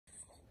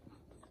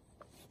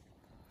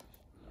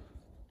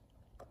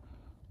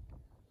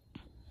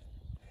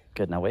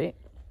Good. Now wait.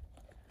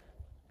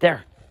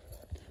 There.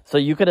 So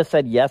you could have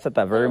said yes at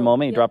that very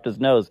moment. He dropped his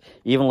nose,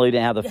 even though you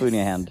didn't have the food in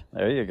your hand.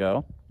 There you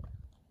go.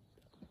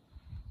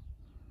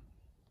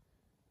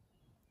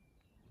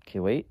 Okay,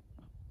 wait.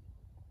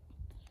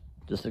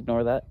 Just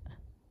ignore that.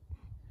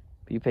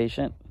 Be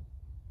patient.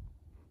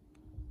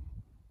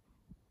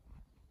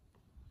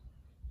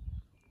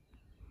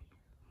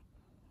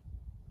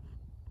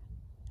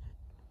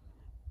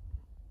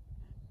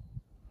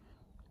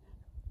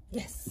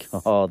 Yes.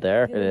 Oh,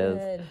 there it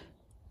is.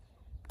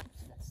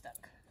 That's stuck.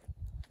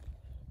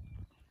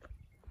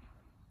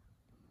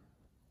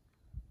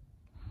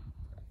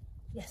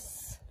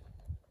 Yes.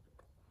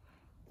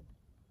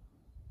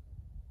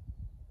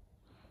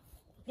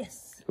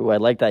 Yes. Ooh, I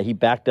like that. He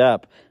backed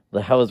up.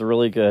 That was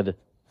really good.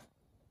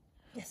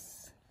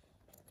 Yes.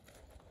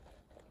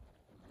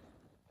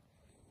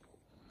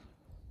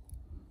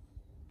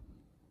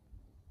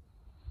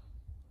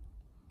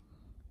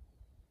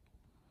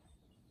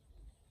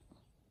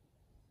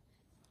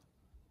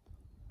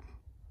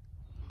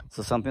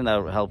 So something that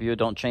will help you,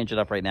 don't change it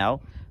up right now,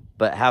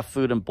 but have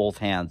food in both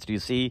hands. Do you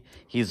see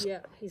his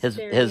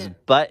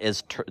butt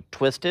is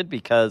twisted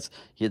because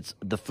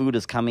the food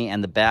is coming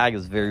and the bag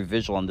is very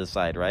visual on this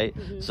side, right?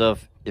 So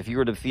if you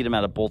were to feed him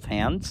out of both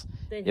hands,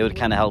 it would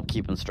kind of help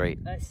keep him straight.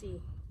 I see.